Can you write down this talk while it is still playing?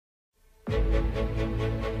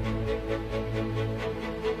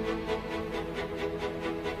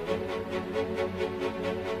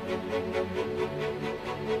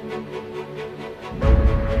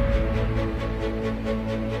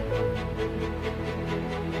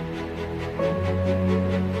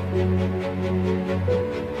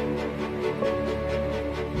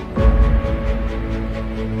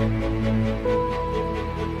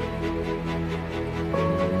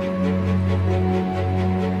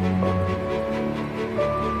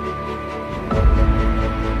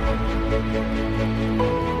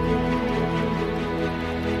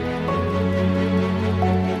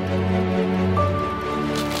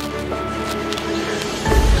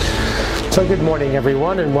Good morning,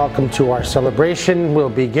 everyone, and welcome to our celebration. We'll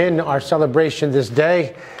begin our celebration this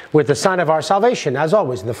day with the sign of our salvation, as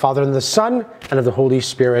always, in the Father, and the Son, and of the Holy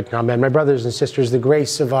Spirit. Amen. My brothers and sisters, the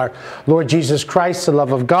grace of our Lord Jesus Christ, the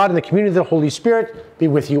love of God, and the community of the Holy Spirit be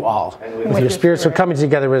with you all. And with your spirits are coming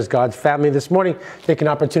together as God's family this morning. Take an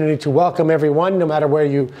opportunity to welcome everyone, no matter where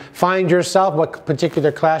you find yourself, what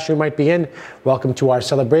particular class you might be in. Welcome to our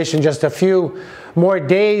celebration. Just a few more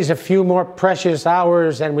days, a few more precious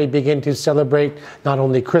hours, and we begin to celebrate not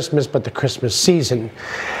only Christmas, but the Christmas season.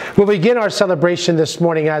 We'll begin our celebration this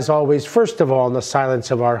morning, as always, first of all, in the silence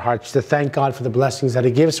of our hearts, to thank God for the blessings that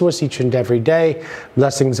He gives to us each and every day,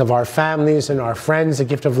 blessings of our families and our friends, the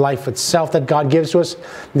gift of life itself that God gives to us,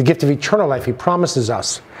 and the gift of eternal life He promises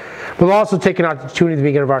us. We'll also take an opportunity at the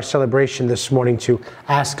beginning of our celebration this morning to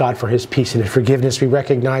ask God for His peace and His forgiveness. We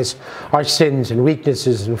recognize our sins and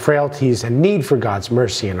weaknesses and frailties and need for God's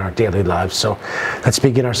mercy in our daily lives. So let's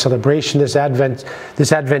begin our celebration this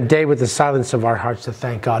Advent day with the silence of our hearts to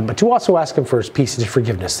thank God, but to also ask Him for His peace and His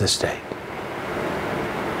forgiveness this day.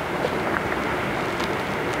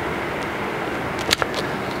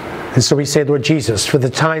 And so we say, Lord Jesus, for the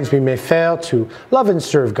times we may fail to love and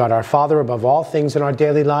serve God our Father above all things in our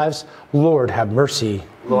daily lives, Lord, have mercy.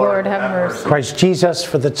 Lord, have mercy. Christ Jesus,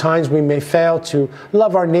 for the times we may fail to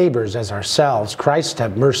love our neighbors as ourselves, Christ,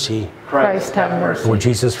 have mercy. Christ, have mercy. Lord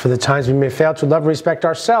Jesus, for the times we may fail to love and respect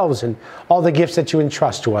ourselves and all the gifts that you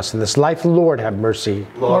entrust to us in this life, Lord, have mercy.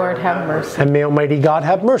 Lord, have mercy. And may Almighty God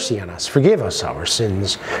have mercy on us, forgive us our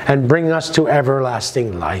sins, and bring us to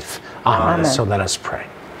everlasting life. Amen. So let us pray.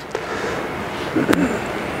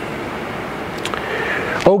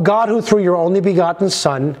 O God, who through your only begotten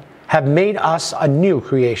Son have made us a new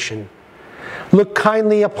creation, look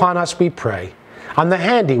kindly upon us, we pray, on the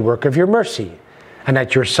handiwork of your mercy, and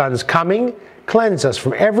at your Son's coming, cleanse us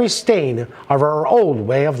from every stain of our old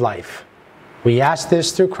way of life. We ask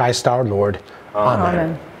this through Christ our Lord.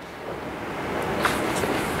 Amen.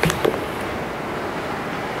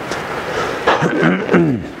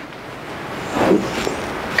 Amen.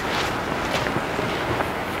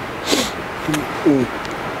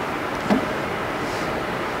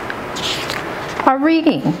 A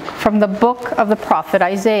reading from the book of the prophet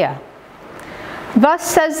Isaiah. Thus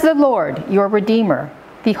says the Lord, your Redeemer,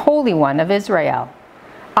 the Holy One of Israel.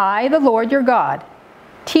 I, the Lord your God,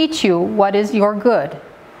 teach you what is your good,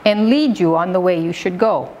 and lead you on the way you should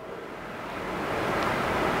go.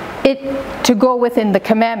 To go within the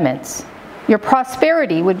commandments. Your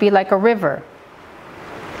prosperity would be like a river,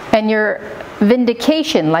 and your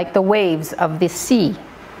vindication like the waves of the sea.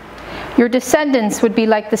 Your descendants would be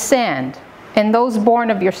like the sand, and those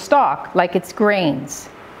born of your stock like its grains.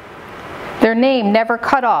 Their name never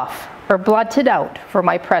cut off or blotted out for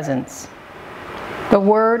my presence. The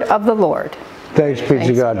word of the Lord. Thanks be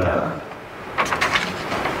to God.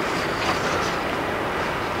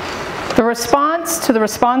 The response to the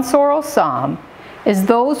responsorial psalm is,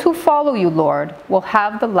 those who follow you, Lord, will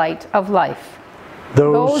have the light of life.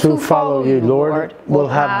 Those who follow you, Lord, will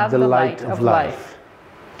have the light of life.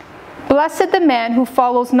 Blessed the man who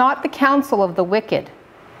follows not the counsel of the wicked,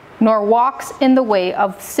 nor walks in the way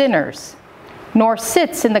of sinners, nor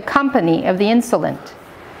sits in the company of the insolent,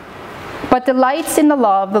 but delights in the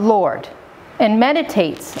law of the Lord, and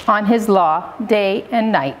meditates on his law day and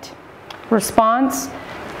night. Response: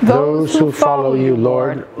 those who follow you,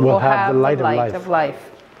 Lord, will have the light of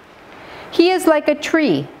life. He is like a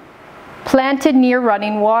tree planted near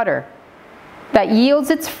running water, that yields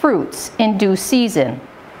its fruits in due season,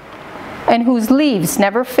 and whose leaves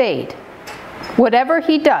never fade. Whatever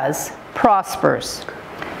he does prospers.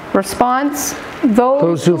 Response: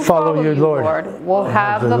 those who follow you, Lord, will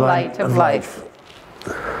have the light of life.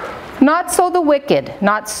 Not so the wicked,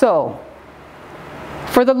 not so.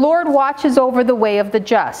 For the Lord watches over the way of the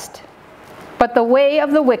just, but the way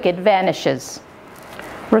of the wicked vanishes.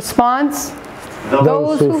 Response: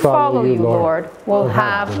 those who follow you, Lord, will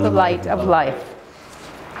have the light of life.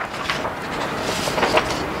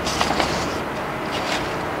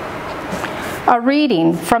 A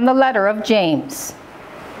reading from the letter of James.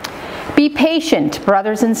 Be patient,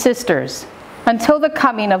 brothers and sisters, until the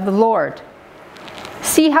coming of the Lord.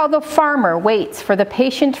 See how the farmer waits for the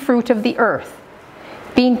patient fruit of the earth,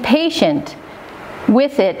 being patient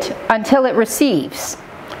with it until it receives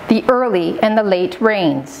the early and the late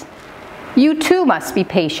rains. You too must be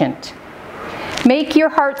patient. Make your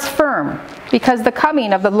hearts firm, because the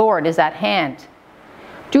coming of the Lord is at hand.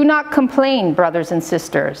 Do not complain, brothers and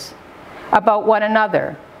sisters, about one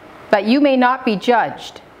another, that you may not be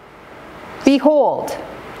judged. Behold,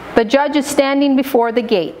 the judge is standing before the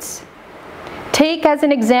gates. Take as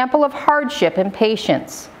an example of hardship and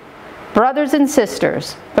patience brothers and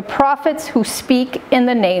sisters, the prophets who speak in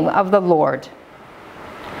the name of the Lord.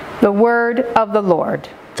 The word of the Lord.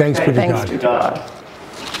 Thanks be to God.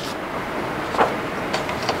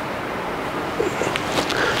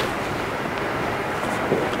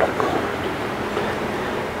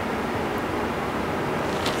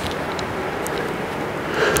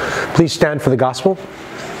 Please stand for the gospel.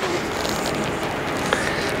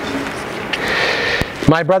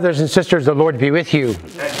 My brothers and sisters, the Lord be with you. And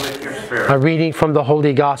with your spirit. A reading from the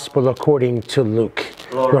Holy Gospel according to Luke.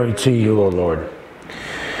 Glory to you, O Lord.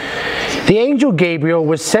 The angel Gabriel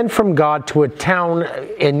was sent from God to a town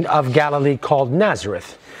of Galilee called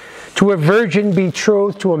Nazareth, to a virgin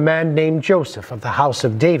betrothed to a man named Joseph of the house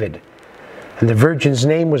of David. And the virgin's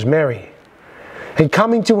name was Mary. And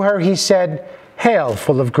coming to her, he said, "Hail,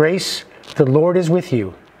 full of grace, the Lord is with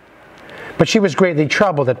you." But she was greatly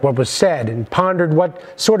troubled at what was said, and pondered what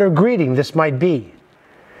sort of greeting this might be.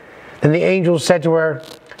 Then the angel said to her,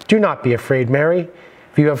 "Do not be afraid, Mary,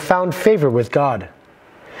 for you have found favor with God.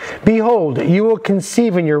 Behold, you will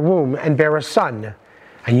conceive in your womb and bear a son,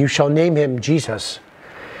 and you shall name him Jesus.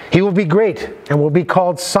 He will be great and will be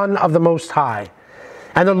called Son of the Most High.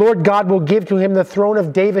 And the Lord God will give to him the throne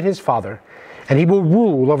of David his father, and he will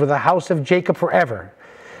rule over the house of Jacob forever,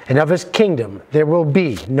 and of his kingdom there will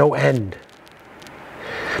be no end."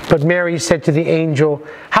 But Mary said to the angel,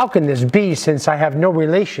 "How can this be, since I have no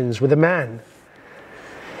relations with a man?"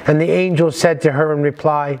 And the angel said to her in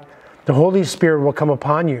reply, "The Holy Spirit will come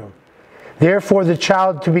upon you. Therefore the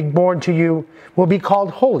child to be born to you will be called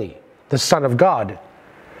Holy, the Son of God.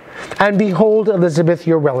 And behold, Elizabeth,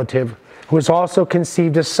 your relative, who has also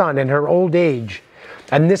conceived a son in her old age,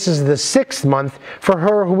 and this is the 6th month for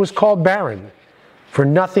her who was called barren. For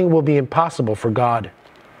nothing will be impossible for God."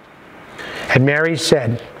 And Mary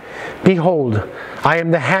said, "Behold, I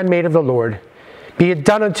am the handmaid of the Lord. Be it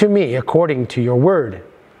done unto me according to your word."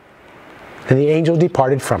 And the angel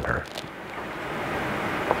departed from her.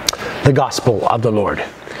 The Gospel of the Lord.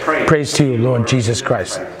 Praise to you, Lord Jesus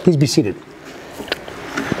Christ. Please be seated.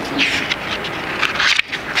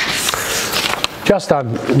 Just a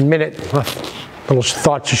minute, a little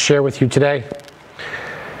thought to share with you today.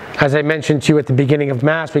 As I mentioned to you at the beginning of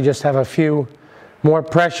Mass, we just have a few more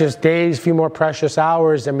precious days, a few more precious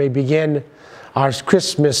hours, and we begin our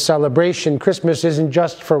Christmas celebration. Christmas isn't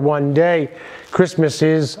just for one day. Christmas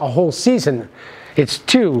is a whole season. It's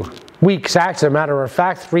 2 weeks, as a matter of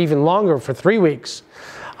fact, for even longer, for 3 weeks.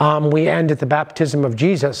 We end at the baptism of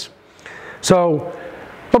Jesus.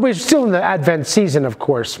 But we're still in the Advent season, of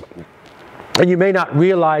course. And you may not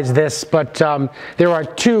realize this, but there are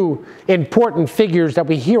 2 important figures that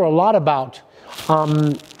we hear a lot about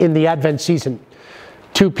in the Advent season.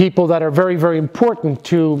 2 people that are very, very important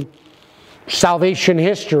to salvation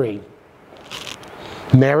history.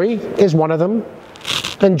 Mary is one of them,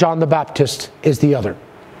 and John the Baptist is the other.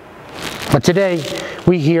 But today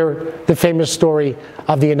we hear the famous story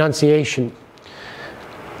of the Annunciation.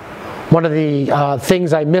 One of the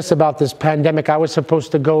things I miss about this pandemic, I was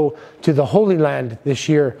supposed to go to the Holy Land this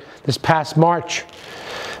year, this past March.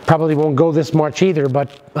 Probably won't go this March either, but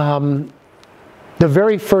the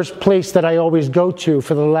very first place that I always go to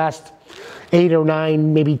for the last 8 or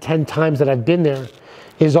 9, maybe 10 times that I've been there,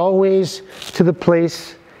 is always to the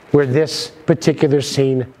place where this particular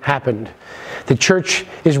scene happened. The church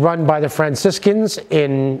is run by the Franciscans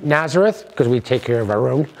in Nazareth, because we take care of our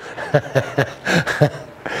own.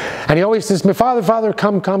 And he always says, Father,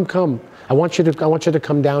 come. I want you to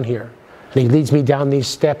come down here. And he leads me down these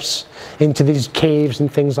steps into these caves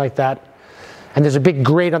and things like that. And there's a big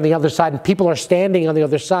grate on the other side, and people are standing on the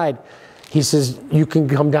other side. He says, you can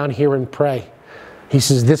come down here and pray. He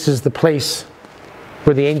says, this is the place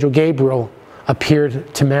where the angel Gabriel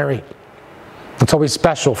appeared to Mary. It's always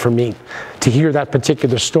special for me to hear that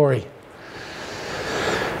particular story.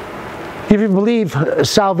 If you believe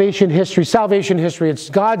salvation history, it's salvation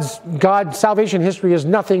history is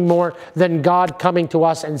nothing more than God coming to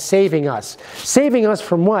us and saving us. Saving us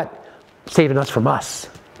from what? Saving us from us.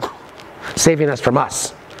 Saving us from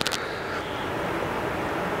us.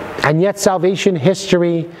 And yet salvation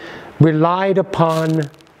history relied upon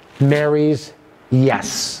Mary's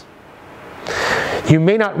yes. You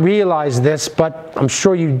may not realize this, but I'm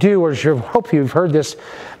sure you do, or I hope you've heard this.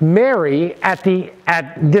 Mary, at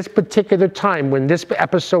this particular time when this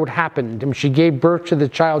episode happened, and she gave birth to the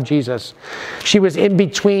child Jesus, she was in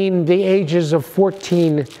between the ages of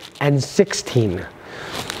 14 and 16.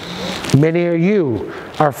 Many of you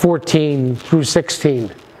are 14 through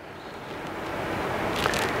 16.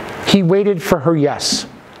 He waited for her yes.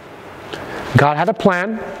 God had a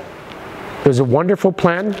plan. It was a wonderful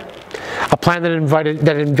plan. A plan that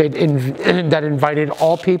invited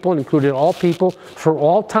all people, included all people for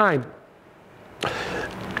all time.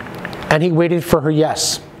 And he waited for her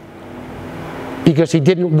yes, because he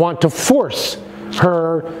didn't want to force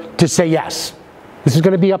her to say yes. This is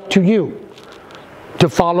going to be up to you to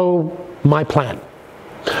follow my plan.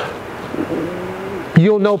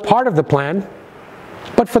 You'll know part of the plan,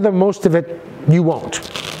 but for the most of it, you won't.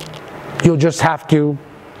 You'll just have to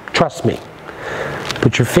trust me.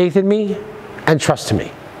 Put your faith in me and trust in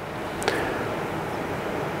me.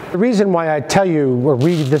 The reason why I tell you or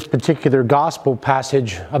read this particular gospel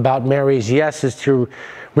passage about Mary's yes is to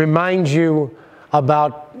remind you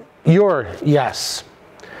about your yes.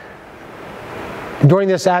 During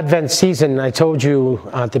this Advent season, I told you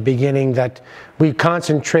at the beginning that we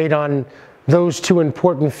concentrate on those two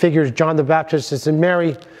important figures, John the Baptist and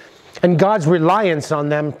Mary, and God's reliance on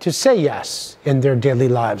them to say yes in their daily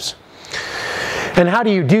lives. And how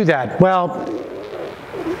do you do that? Well,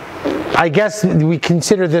 I guess we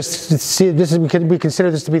consider this to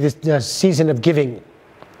be the season of giving.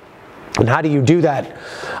 And how do you do that?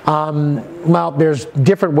 Well, there's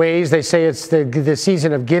different ways. They say it's the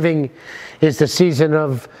season of giving is the season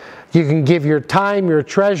of, you can give your time, your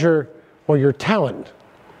treasure, or your talent.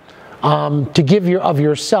 To give of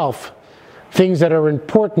yourself, things that are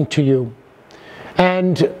important to you.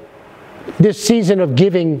 And this season of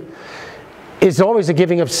giving is always a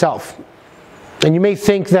giving of self. And you may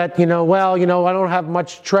think that, I don't have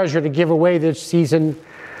much treasure to give away this season.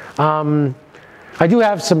 I do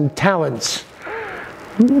have some talents.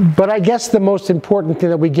 But I guess the most important thing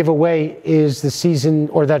that we give away is the season,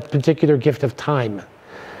 or that particular gift of time.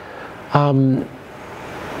 Time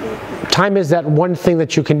is that one thing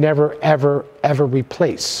that you can never, ever, ever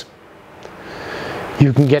replace.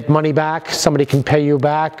 You can get money back, somebody can pay you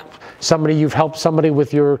back, you've helped somebody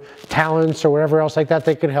with your talents or whatever else like that,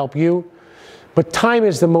 they can help you. But time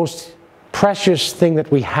is the most precious thing that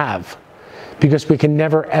we have, because we can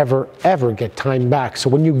never, ever, ever get time back. So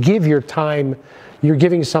when you give your time, you're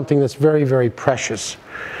giving something that's very, very precious.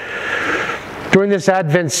 During this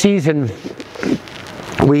Advent season,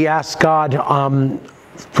 we ask God to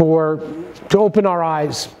open our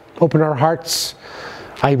eyes, open our hearts.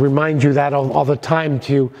 I remind you that all the time,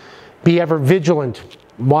 to be ever vigilant,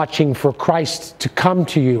 watching for Christ to come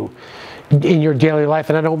to you in your daily life.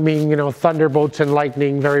 And I don't mean, thunderbolts and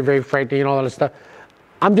lightning, very, very frightening and all that stuff.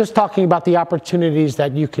 I'm just talking about the opportunities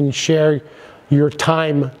that you can share your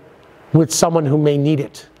time with someone who may need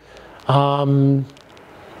it.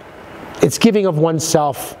 It's giving of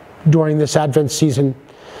oneself during this Advent season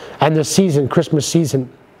and the season, Christmas season.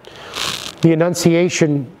 The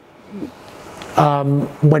Annunciation,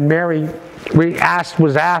 when Mary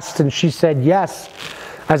was asked and she said yes,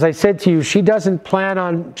 as I said to you, she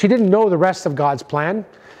didn't know the rest of God's plan.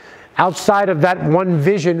 Outside of that one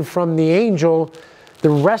vision from the angel, the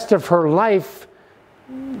rest of her life,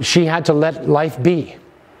 she had to let life be.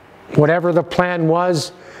 Whatever the plan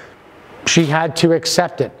was, she had to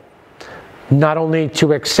accept it. Not only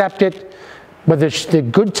to accept it, but the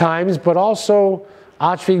good times, but also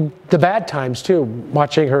actually the bad times too.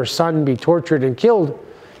 Watching her son be tortured and killed.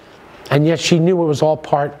 And yet she knew it was all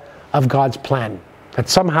part of God's plan. That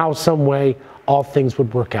somehow, some way, all things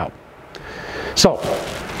would work out. So,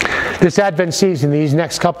 this Advent season, these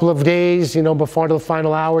next couple of days, before the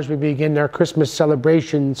final hours, we begin our Christmas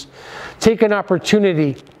celebrations. Take an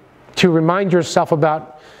opportunity to remind yourself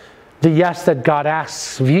about the yes that God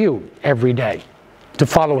asks of you every day. To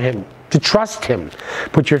follow Him, to trust Him.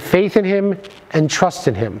 Put your faith in Him and trust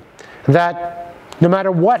in Him. That no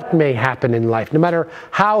matter what may happen in life, no matter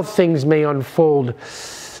how things may unfold,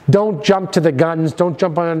 don't jump to the guns. Don't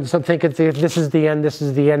jump on and think this is the end, this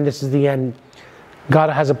is the end, this is the end. God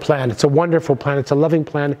has a plan. It's a wonderful plan. It's a loving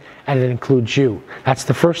plan, and it includes you. That's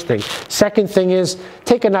the first thing. Second thing is,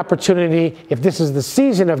 take an opportunity, if this is the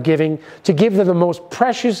season of giving, to give them the most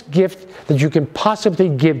precious gift that you can possibly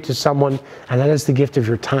give to someone, and that is the gift of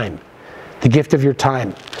your time. The gift of your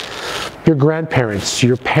time. Your grandparents,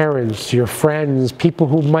 your parents, your friends, people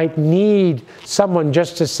who might need someone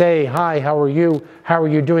just to say, hi, how are you? How are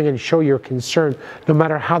you doing? And show your concern, no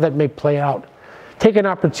matter how that may play out. Take an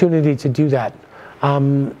opportunity to do that.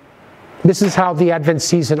 This is how the Advent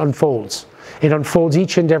season unfolds. It unfolds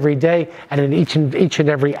each and every day, and in each and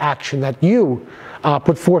every action that you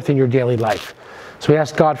put forth in your daily life. So we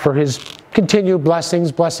ask God for His continued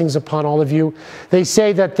blessings upon all of you. They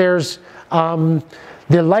say that there's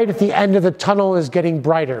the light at the end of the tunnel is getting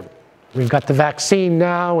brighter. We've got the vaccine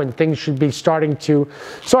now, and things should be starting to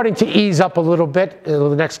ease up a little bit in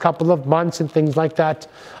the next couple of months and things like that.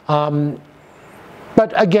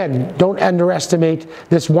 But again, don't underestimate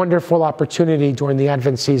this wonderful opportunity during the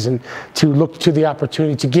Advent season to look to the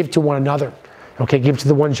opportunity to give to one another. Okay, give to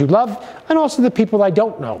the ones you love, and also the people I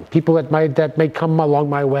don't know, people that may come along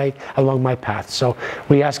my way, along my path. So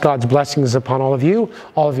we ask God's blessings upon all of you,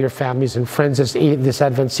 all of your families and friends this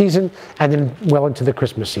Advent season, and then well into the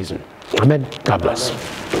Christmas season. Amen. God bless.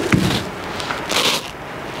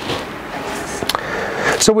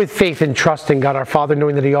 So with faith and trust in God our Father,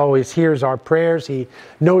 knowing that He always hears our prayers, He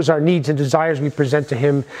knows our needs and desires, we present to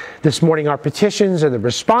Him this morning our petitions, and the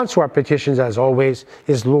response to our petitions, as always,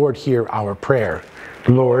 is, Lord, hear our prayer.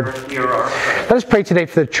 Lord, hear our prayer. Let us pray today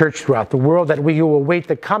for the church throughout the world, that we who await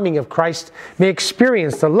the coming of Christ may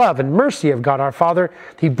experience the love and mercy of God our Father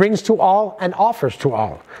that He brings to all and offers to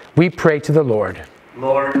all. We pray to the Lord.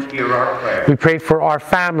 Lord, hear our prayer. We pray for our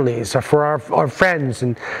families, for our friends,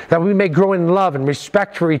 and that we may grow in love and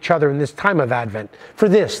respect for each other in this time of Advent. For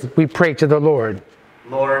this, we pray to the Lord.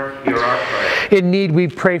 Lord, hear our prayer. In need, we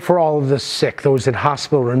pray for all of the sick, those in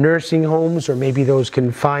hospital or nursing homes, or maybe those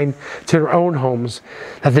confined to their own homes,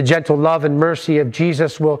 that the gentle love and mercy of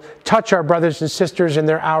Jesus will touch our brothers and sisters in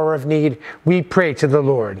their hour of need. We pray to the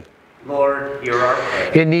Lord. Lord, hear our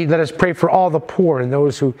prayer. In need, let us pray for all the poor and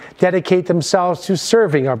those who dedicate themselves to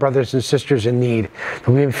serving our brothers and sisters in need, that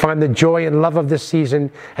we may find the joy and love of this season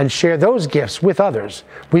and share those gifts with others.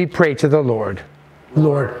 We pray to the Lord.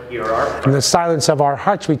 Lord, hear our prayer. in the silence of our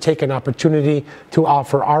hearts, we take an opportunity to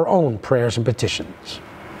offer our own prayers and petitions.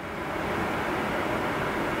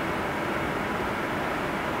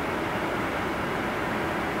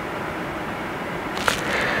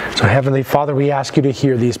 So, Heavenly Father, we ask you to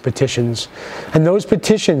hear these petitions, and those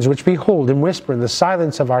petitions which we hold and whisper in the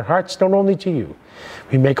silence of our hearts, known only to you.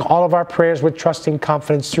 We make all of our prayers with trusting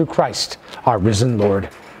confidence through Christ, our risen Lord.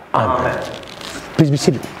 Amen. Please be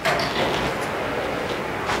seated.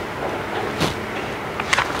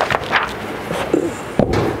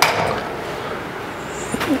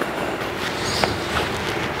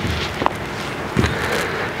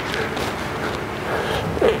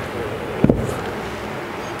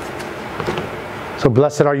 So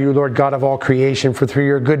blessed are you, Lord God of all creation, for through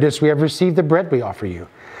your goodness we have received the bread we offer you.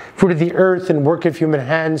 Fruit of the earth and work of human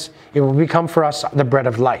hands, it will become for us the bread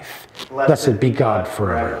of life. Blessed be God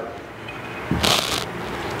forever.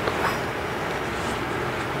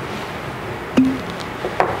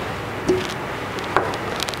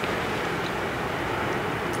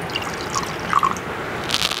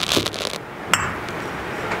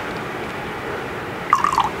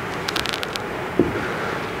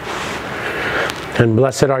 And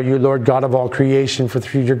blessed are you, Lord God of all creation, for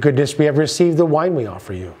through your goodness we have received the wine we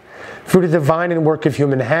offer you. Fruit of the vine and work of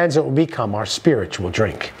human hands, it will become our spiritual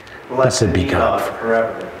drink. Blessed be God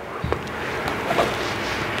forever.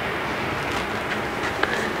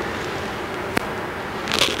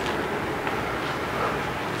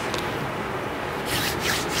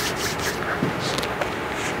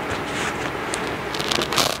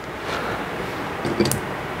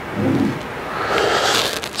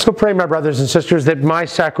 So pray, my brothers and sisters, that my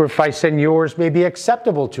sacrifice and yours may be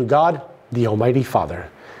acceptable to God, the Almighty Father.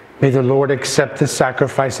 May the Lord accept the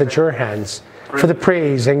sacrifice at your hands for the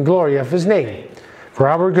praise and glory of his name, for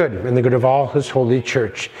our good and the good of all his holy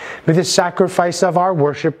church. May the sacrifice of our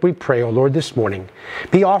worship, we pray, O Lord, this morning,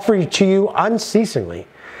 be offered to you unceasingly,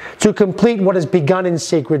 to complete what is begun in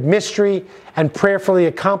sacred mystery and prayerfully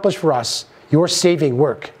accomplish for us your saving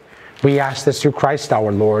work. We ask this through Christ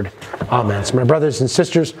our Lord. Amen. So my brothers and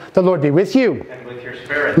sisters, the Lord be with you. And with your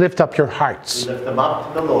spirit. Lift up your hearts. We lift them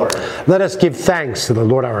up to the Lord. Let us give thanks to the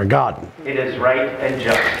Lord our God. It is right and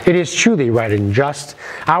just. It is truly right and just,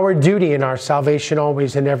 our duty in our salvation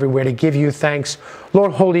always and everywhere to give you thanks,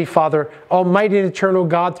 Lord, Holy Father, Almighty and eternal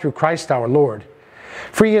God, through Christ our Lord.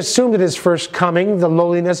 For he assumed at his first coming the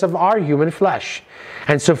lowliness of our human flesh,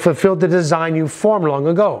 and so fulfilled the design you formed long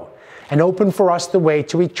ago, and opened for us the way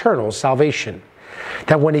to eternal salvation,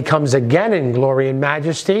 that when he comes again in glory and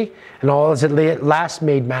majesty, and all is at last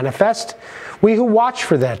made manifest, we who watch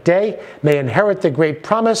for that day may inherit the great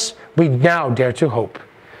promise we now dare to hope.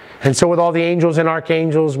 And so with all the angels and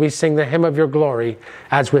archangels we sing the hymn of your glory,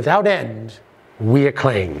 as without end we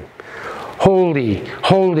acclaim. Holy,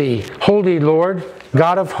 holy, holy Lord,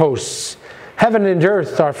 God of hosts, heaven and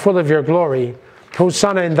earth are full of your glory.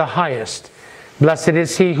 Hosanna in the highest. Blessed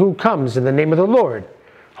is he who comes in the name of the Lord.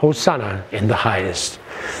 Hosanna in the highest.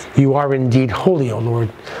 You are indeed holy, O Lord,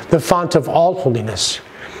 the fount of all holiness.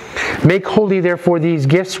 Make holy, therefore, these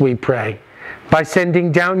gifts, we pray, by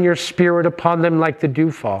sending down your Spirit upon them like the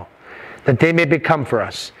dewfall, that they may become for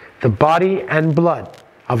us the body and blood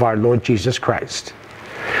of our Lord Jesus Christ.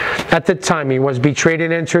 At the time he was betrayed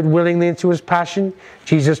and entered willingly into his passion,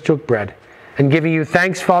 Jesus took bread, and giving you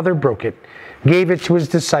thanks, Father, broke it, gave it to his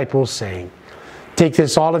disciples, saying, "Take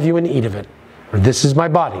this, all of you, and eat of it, for this is my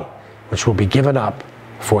body, which will be given up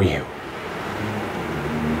for you."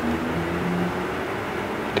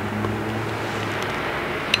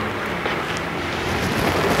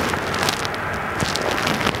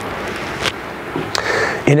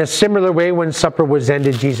 In a similar way, when supper was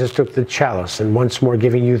ended, Jesus took the chalice, and once more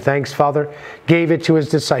giving you thanks, Father, gave it to his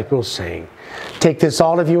disciples, saying, "Take this,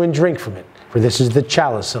 all of you, and drink from it, for this is the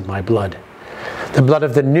chalice of my blood, the blood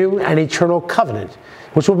of the new and eternal covenant,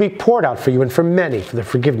 which will be poured out for you and for many for the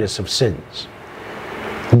forgiveness of sins.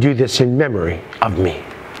 Do this in memory of me."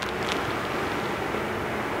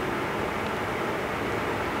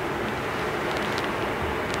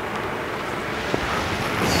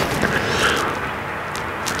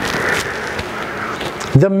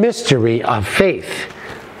 The mystery of faith.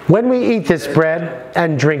 When we eat this bread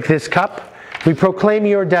and drink this cup, we proclaim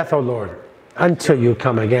your death, O Lord, until you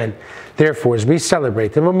come again. Therefore, as we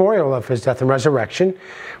celebrate the memorial of his death and resurrection,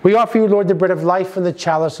 we offer you, Lord, the bread of life and the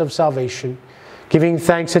chalice of salvation, giving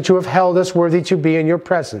thanks that you have held us worthy to be in your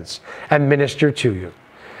presence and minister to you.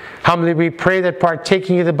 Humbly we pray that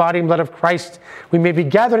partaking of the body and blood of Christ, we may be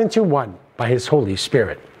gathered into one by his Holy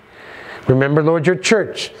Spirit. Remember, Lord, your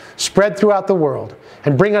church spread throughout the world,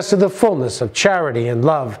 and bring us to the fullness of charity and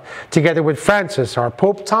love, together with Francis, our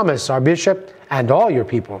Pope, Thomas, our Bishop, and all your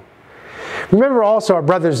people. Remember also our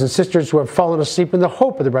brothers and sisters who have fallen asleep in the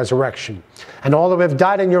hope of the resurrection, and all who have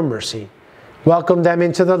died in your mercy. Welcome them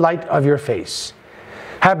into the light of your face.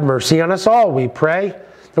 Have mercy on us all, we pray,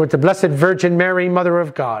 that with the Blessed Virgin Mary, Mother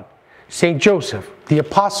of God, Saint Joseph, the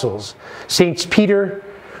Apostles, Saints Peter,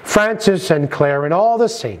 Francis and Clare, and all the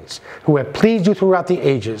saints who have pleased you throughout the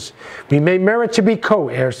ages, we may merit to be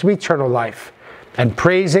co-heirs to eternal life, and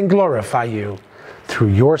praise and glorify you through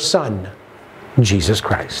your Son, Jesus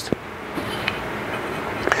Christ.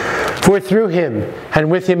 For through him, and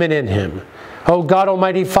with him, and in him, O God,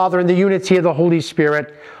 Almighty Father, in the unity of the Holy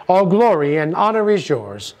Spirit, all glory and honor is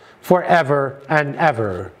yours, forever and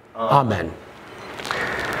ever. Amen.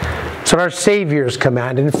 So our Savior's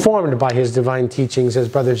command, informed by his divine teachings, as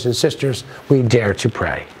brothers and sisters, we dare to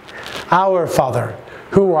pray. Our Father,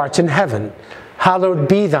 who art in heaven, hallowed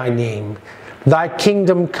be thy name. Thy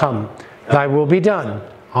kingdom come, thy will be done,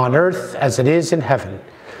 on earth as it is in heaven.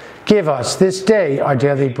 Give us this day our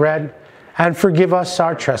daily bread, and forgive us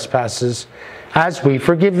our trespasses, as we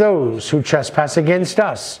forgive those who trespass against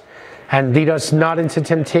us. And lead us not into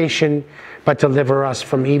temptation, but deliver us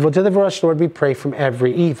from evil. Deliver us, Lord, we pray, from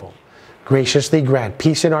every evil. Graciously grant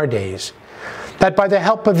peace in our days, that by the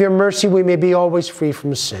help of your mercy we may be always free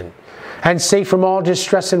from sin, and safe from all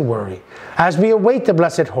distress and worry, as we await the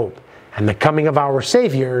blessed hope and the coming of our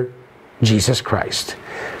Savior, Jesus Christ.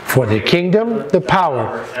 For the kingdom, the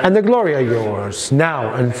power, and the glory are yours,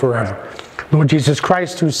 now and forever. Lord Jesus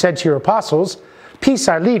Christ, who said to your apostles, "Peace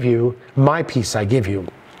I leave you, my peace I give you,"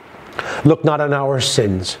 look not on our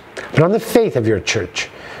sins, but on the faith of your church,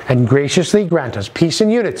 and graciously grant us peace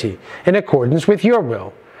and unity in accordance with your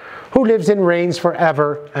will, who lives and reigns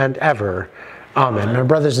forever and ever. Amen. My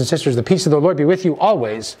brothers and sisters, the peace of the Lord be with you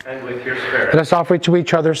always. And with your spirit. Let us offer to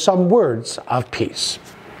each other some words of peace.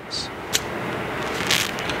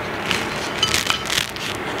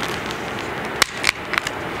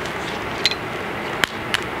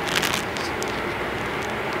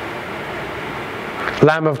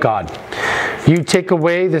 Lamb of God, you take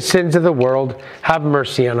away the sins of the world, have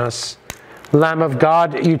mercy on us. Lamb of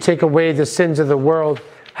God, you take away the sins of the world,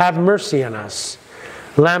 have mercy on us.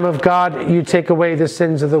 Lamb of God, you take away the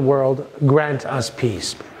sins of the world, grant us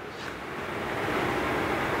peace.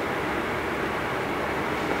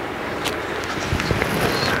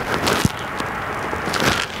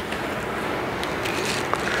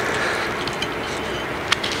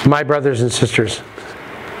 My brothers and sisters,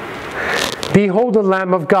 behold the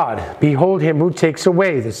Lamb of God. Behold him who takes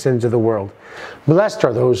away the sins of the world. Blessed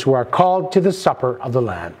are those who are called to the supper of the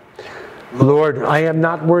Lamb. Lord, I am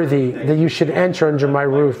not worthy that you should enter under my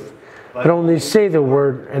roof, but only say the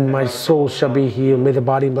word, and my soul shall be healed. May the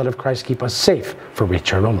body and blood of Christ keep us safe for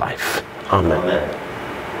eternal life. Amen. Amen.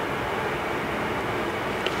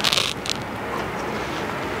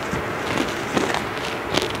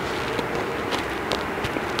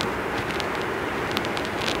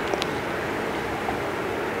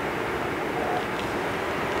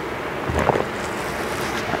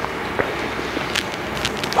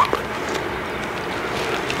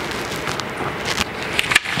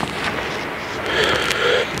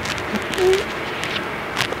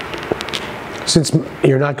 Since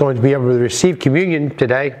you're not going to be able to receive communion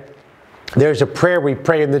today, There's a prayer we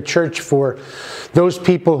pray in the church for those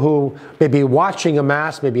people who may be watching a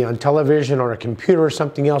Mass, maybe on television or a computer or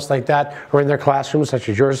something else like that, or in their classrooms such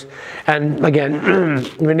as yours. And again,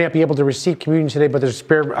 we may not be able to receive communion today, but there's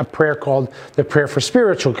a prayer called the Prayer for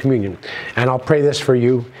Spiritual Communion. And I'll pray this for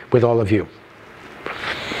you with all of you.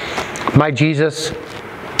 My Jesus,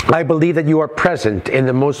 I believe that you are present in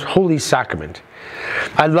the most holy sacrament.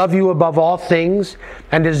 I love you above all things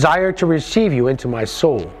and desire to receive you into my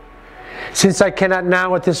soul. Since I cannot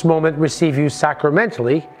now at this moment receive you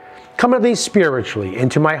sacramentally, come at least spiritually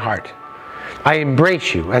into my heart. I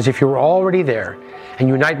embrace you as if you were already there and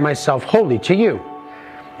unite myself wholly to you.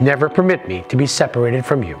 Never permit me to be separated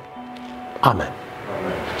from you. Amen.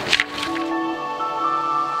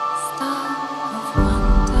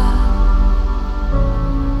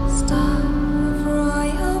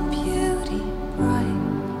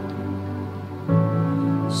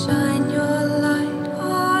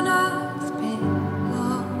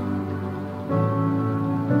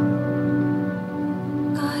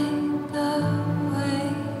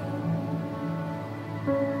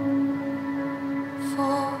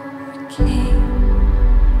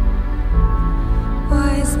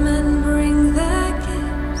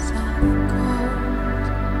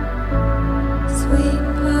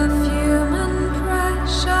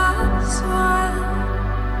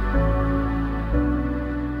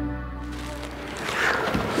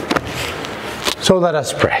 So let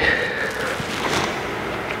us pray.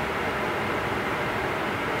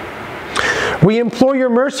 We implore your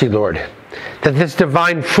mercy, Lord, that this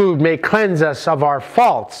divine food may cleanse us of our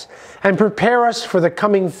faults and prepare us for the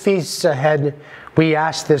coming feasts ahead. We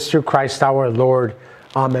ask this through Christ our Lord.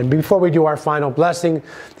 Amen. Before we do our final blessing,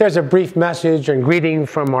 there's a brief message and greeting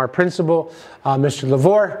from our principal, Mr.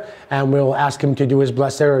 Lavore, and we'll ask him to do his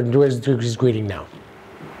blessing or do his greeting now.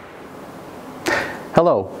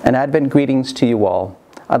 Hello, and Advent greetings to you all.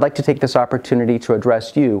 I'd like to take this opportunity to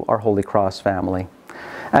address you, our Holy Cross family.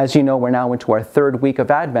 As you know, we're now into our third week of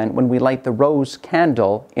Advent when we light the rose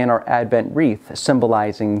candle in our Advent wreath,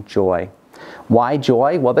 symbolizing joy. Why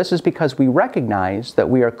joy? Well, this is because we recognize that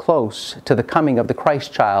we are close to the coming of the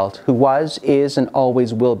Christ child who was, is, and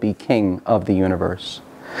always will be King of the universe.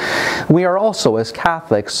 We are also, as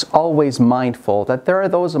Catholics, always mindful that there are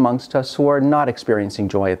those amongst us who are not experiencing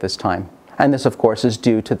joy at this time. And this, of course, is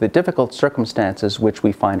due to the difficult circumstances which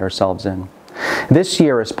we find ourselves in. This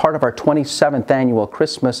year, as part of our 27th annual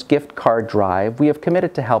Christmas gift card drive, we have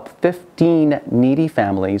committed to help 15 needy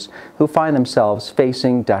families who find themselves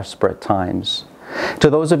facing desperate times. To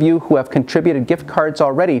those of you who have contributed gift cards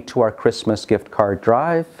already to our Christmas gift card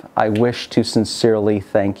drive, I wish to sincerely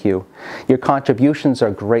thank you. Your contributions are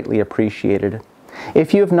greatly appreciated.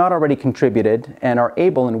 If you have not already contributed and are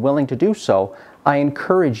able and willing to do so, I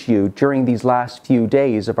encourage you during these last few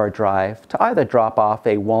days of our drive to either drop off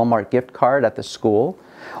a Walmart gift card at the school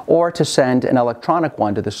or to send an electronic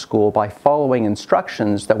one to the school by following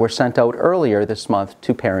instructions that were sent out earlier this month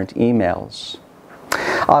to parent emails.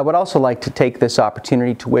 I would also like to take this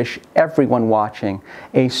opportunity to wish everyone watching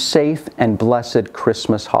a safe and blessed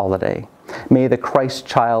Christmas holiday. May the Christ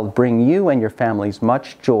child bring you and your families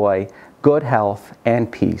much joy, good health,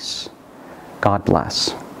 and peace. God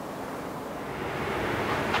bless.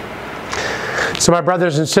 So my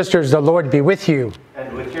brothers and sisters, the Lord be with you.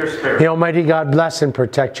 And with your spirit. The Almighty God bless and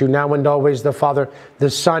protect you now and always, the Father, the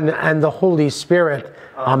Son, and the Holy Spirit.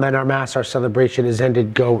 Amen. Our Mass, our celebration is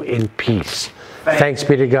ended. Go in peace. Thanks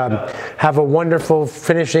be to God. Have a wonderful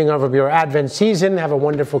finishing of your Advent season. Have a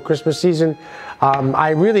wonderful Christmas season. I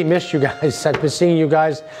really missed you guys. I've been seeing you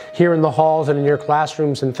guys here in the halls and in your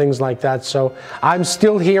classrooms and things like that. So I'm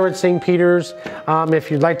still here at St. Peter's. If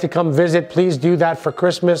you'd like to come visit, please do that for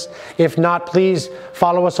Christmas. If not, please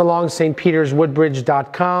follow us along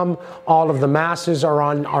stpeterswoodbridge.com. All of the masses are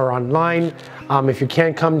online. If you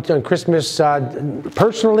can't come to Christmas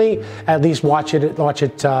personally, at least watch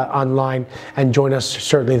it online and join us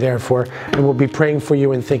certainly there and we'll be praying for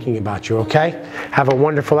you and thinking about you, okay? Have a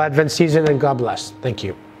wonderful Advent season and God bless. Thank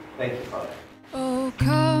you. Thank you, Father. Oh,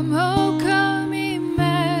 come on.